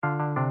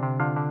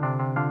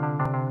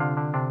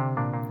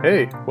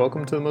Hey,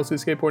 welcome to the Mostly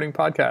Skateboarding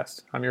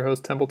Podcast. I'm your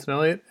host, Templeton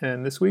Elliott,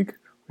 and this week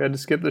we had to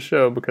skip the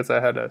show because I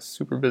had a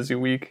super busy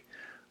week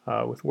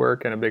with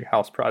work and a big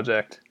house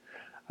project.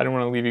 I didn't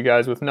want to leave you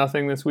guys with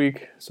nothing this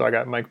week, so I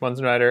got Mike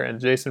Munzenreiter and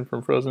Jason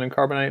from Frozen and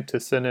Carbonite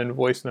to send in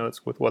voice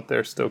notes with what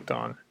they're stoked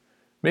on.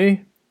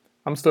 Me,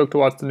 I'm stoked to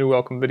watch the new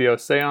Welcome Video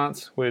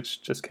Seance,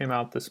 which just came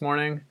out this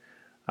morning,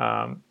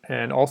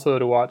 and also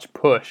to watch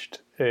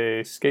Pushed,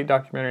 a skate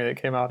documentary that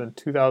came out in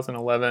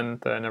 2011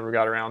 that I never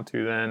got around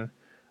to then.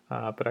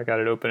 But I got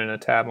it open in a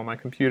tab on my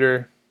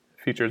computer.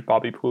 It features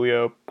Bobby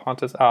Pulio,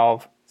 Pontus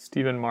Alv,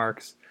 Stephen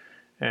Marks,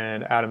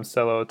 and Adam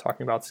Sello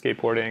talking about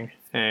skateboarding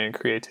and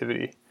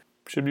creativity.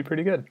 Should be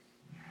pretty good.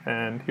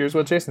 And here's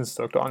what Jason's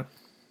stoked on.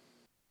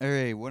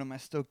 Alright, what am I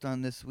stoked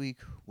on this week?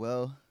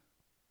 Well,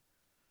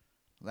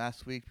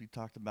 last week we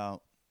talked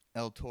about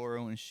El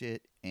Toro and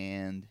shit,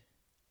 and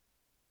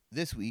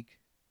this week,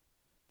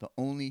 the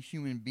only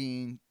human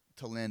being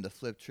to land a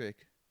flip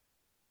trick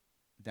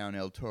down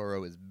El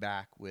Toro is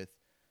back with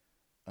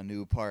a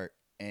new part,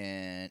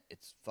 and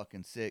it's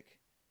fucking sick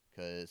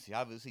because he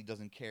obviously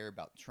doesn't care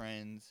about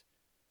trends,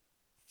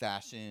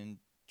 fashion,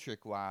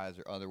 trick wise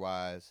or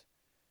otherwise.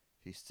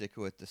 He's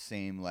sticking with the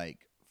same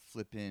like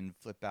flip in,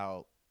 flip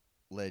out,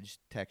 ledge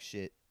tech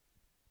shit.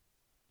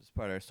 This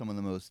part are some of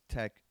the most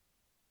tech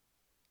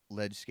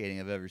ledge skating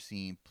I've ever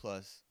seen.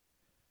 Plus,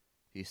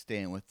 he's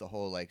staying with the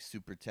whole like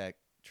super tech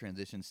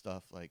transition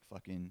stuff, like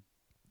fucking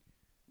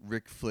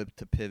Rick flip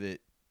to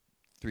pivot,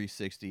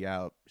 360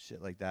 out,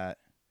 shit like that.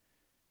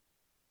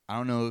 I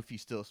don't know if he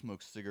still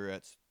smokes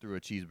cigarettes through a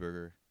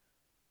cheeseburger.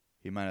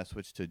 He might have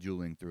switched to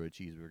juuling through a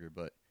cheeseburger,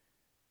 but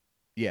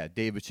yeah,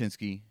 Dave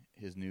Baczynski,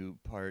 his new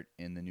part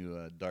in the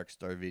new Dark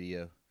Star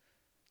video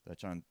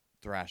that's on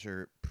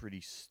Thrasher,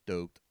 pretty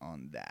stoked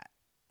on that.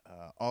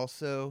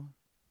 Also,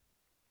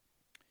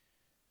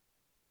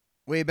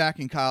 way back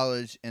in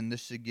college, and this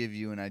should give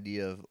you an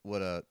idea of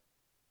what a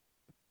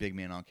big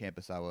man on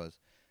campus I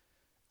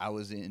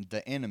was in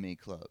the anime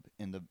club,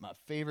 and my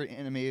favorite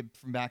anime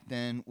from back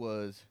then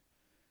was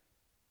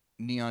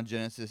Neon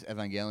Genesis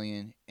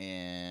Evangelion,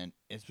 and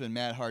it's been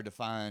mad hard to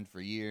find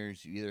for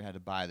years. You either had to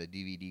buy the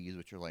DVDs,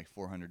 which are like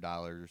 $400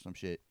 or some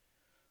shit,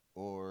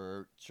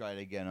 or try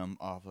to get them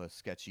off of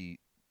sketchy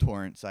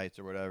torrent sites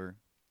or whatever.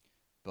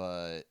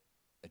 But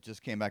it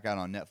just came back out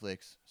on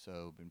Netflix,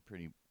 so been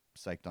pretty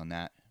psyched on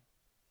that.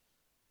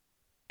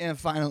 And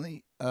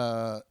finally,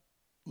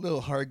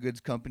 little hard goods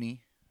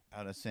company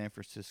out of San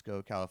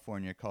Francisco,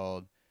 California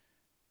called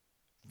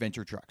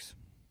Venture Trucks.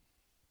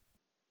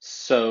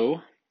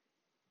 So,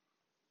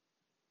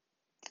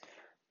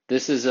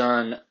 this is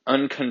an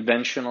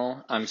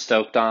unconventional I'm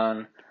stoked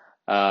on,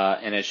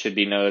 and it should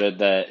be noted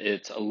that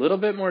it's a little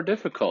bit more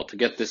difficult to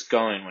get this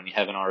going when you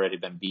haven't already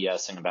been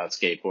BSing about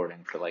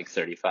skateboarding for like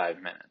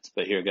 35 minutes.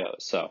 But here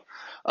goes. So,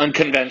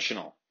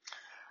 unconventional.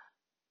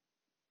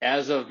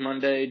 As of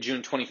Monday,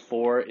 June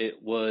 24,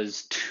 it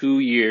was 2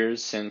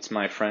 years since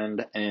my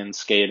friend and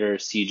skater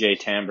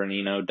CJ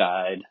Tambernino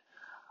died.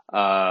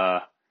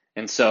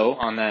 And so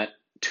on that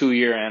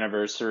 2-year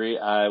anniversary,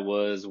 I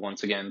was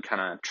once again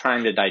kind of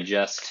trying to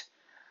digest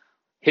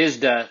his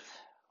death,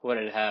 what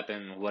had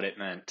happened, what it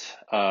meant.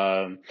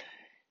 I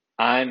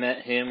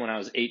met him when I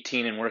was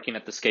 18 and working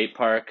at the skate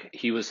park.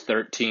 He was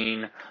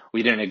 13.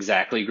 We didn't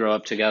exactly grow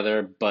up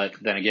together, but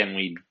then again,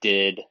 we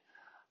did.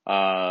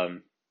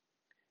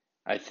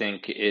 I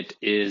think it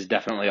is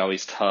definitely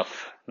always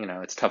tough. You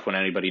know, it's tough when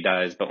anybody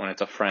dies, but when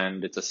it's a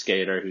friend, it's a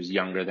skater who's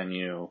younger than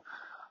you.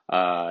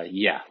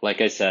 Yeah,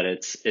 like I said,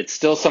 it's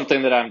still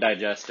something that I'm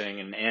digesting,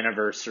 and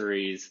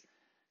anniversaries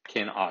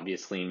can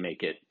obviously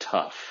make it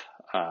tough.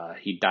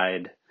 He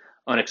died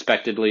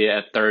unexpectedly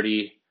at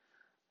 30.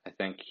 I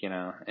think,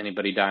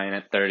 anybody dying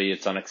at 30,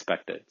 it's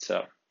unexpected.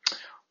 So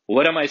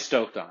what am I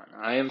stoked on?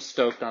 I am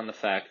stoked on the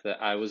fact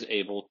that I was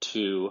able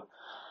to,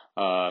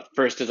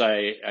 first as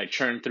I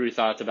churned through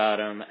thoughts about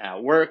him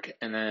at work,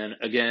 and then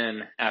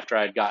again after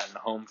I'd gotten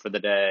home for the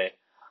day,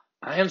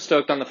 I am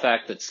stoked on the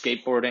fact that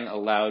skateboarding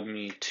allowed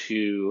me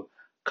to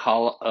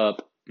call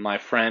up my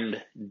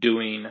friend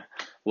doing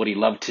what he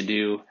loved to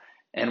do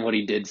and what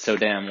he did so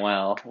damn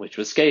well, which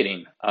was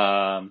skating.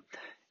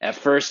 At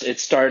first, it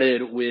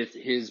started with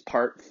his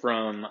part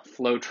from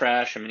Flow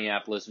Trash, a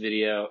Minneapolis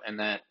video, and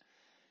that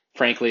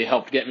frankly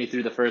helped get me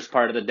through the first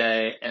part of the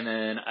day. And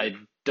then I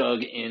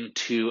dug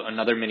into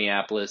another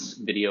Minneapolis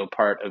video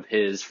part of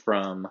his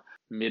from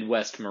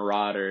Midwest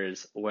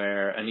Marauders,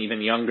 where an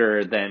even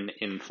younger than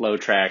in Flow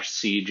Trash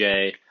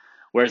CJ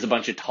wears a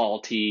bunch of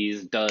tall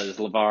tees, does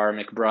LeVar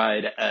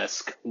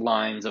McBride-esque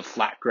lines of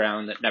flat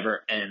ground that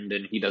never end,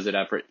 and he does it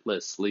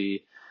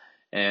effortlessly.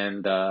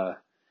 And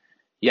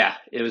yeah,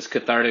 it was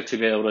cathartic to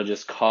be able to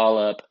just call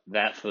up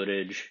that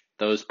footage,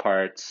 those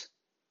parts.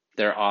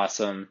 They're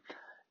awesome.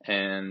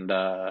 And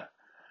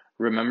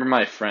remember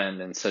my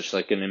friend in such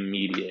like an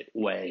immediate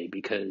way,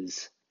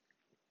 because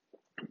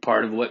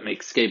part of what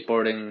makes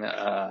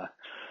skateboarding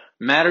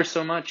matter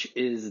so much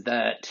is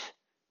that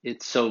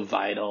it's so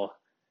vital,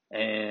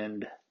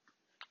 and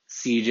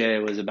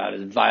CJ was about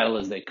as vital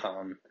as they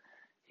come.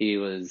 He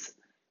was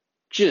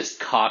just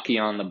cocky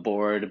on the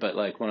board, but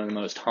like one of the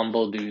most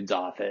humble dudes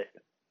off it.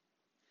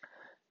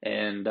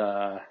 And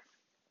I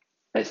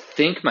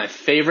think my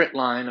favorite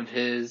line of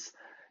his,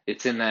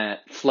 it's in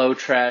that Flow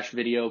Trash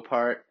video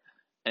part,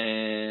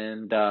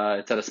 and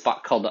it's at a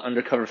spot called the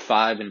Undercover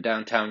 5 in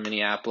downtown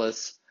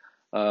Minneapolis.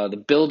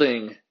 The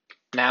building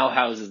now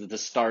houses the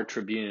Star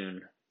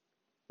Tribune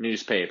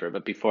newspaper,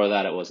 but before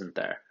that it wasn't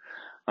there.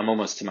 I'm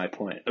almost to my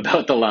point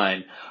about the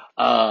line.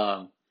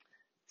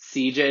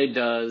 CJ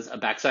does a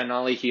backside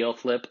nollie heel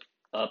flip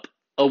up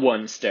a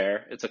one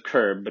stair. It's a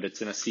curb, but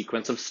it's in a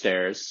sequence of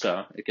stairs,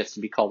 so it gets to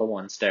be called a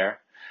one stair.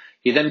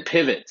 He then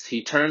pivots.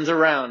 He turns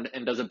around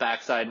and does a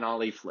backside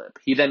nollie flip.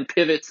 He then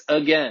pivots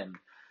again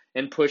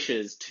and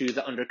pushes to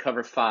the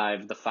Undercover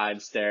 5, the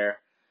 5 stair,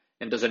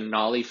 and does a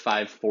nollie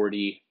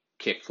 540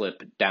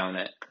 kickflip down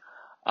it.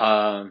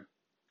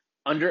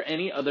 Under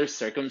any other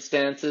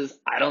circumstances,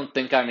 I don't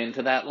think I'm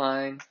into that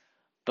line.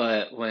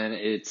 But when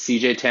it's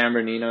CJ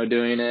Tambernino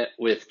doing it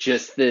with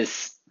just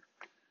this,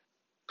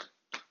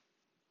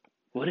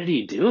 what did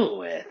he do it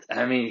with?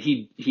 I mean,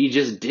 he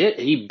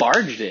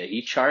barged it,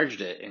 he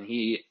charged it, and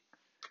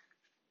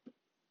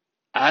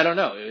I don't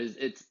know.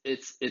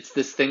 It's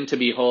this thing to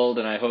behold,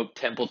 and I hope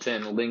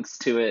Templeton links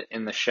to it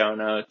in the show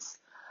notes.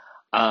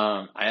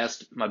 I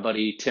asked my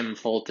buddy Tim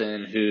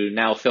Fulton, who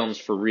now films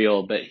for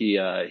real, but he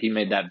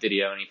made that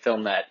video and he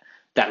filmed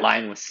that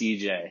line with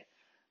CJ.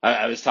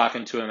 I was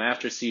talking to him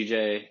after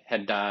CJ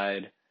had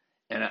died,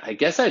 and I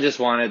guess I just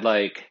wanted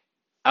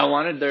I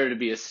wanted there to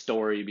be a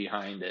story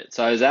behind it.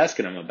 So I was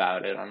asking him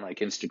about it on like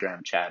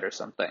Instagram chat or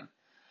something.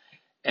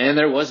 And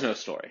there was no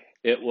story.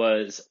 It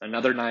was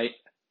another night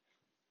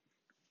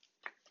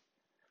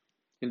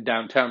in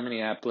downtown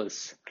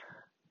Minneapolis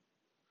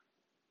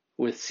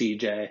with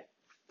CJ,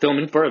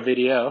 filming for a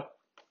video.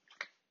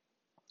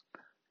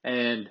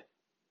 And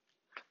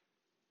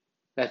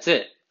that's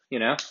it, you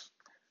know?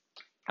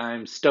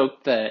 I'm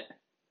stoked that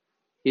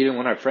even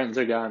when our friends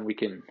are gone, we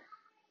can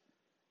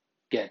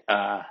get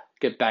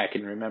back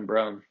and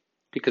remember them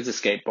because of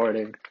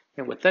skateboarding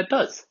and what that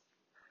does.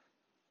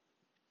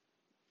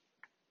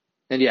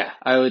 And yeah,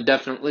 I would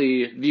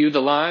definitely view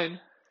the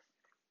line.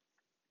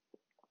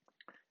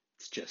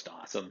 It's just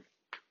awesome.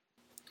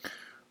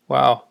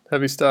 Wow,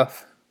 heavy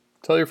stuff.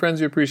 Tell your friends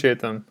you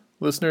appreciate them.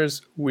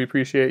 Listeners, we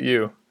appreciate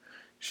you.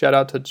 Shout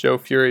out to Joe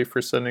Fury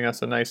for sending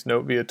us a nice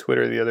note via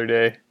Twitter the other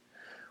day.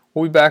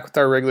 We'll be back with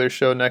our regular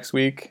show next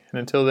week, and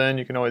until then,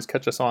 you can always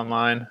catch us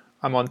online.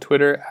 I'm on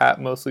Twitter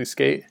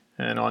 @MostlySkate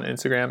and on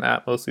Instagram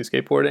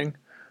 @MostlySkateboarding.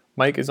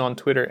 Mike is on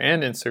Twitter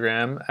and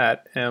Instagram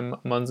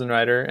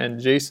 @MMunzenrider, and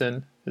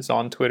Jason is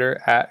on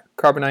Twitter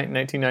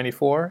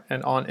 @Carbonite1994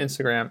 and on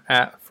Instagram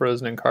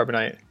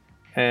 @FrozenInCarbonite,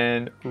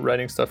 and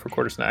writing stuff for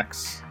Quarter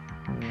Snacks.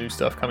 New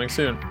stuff coming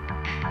soon.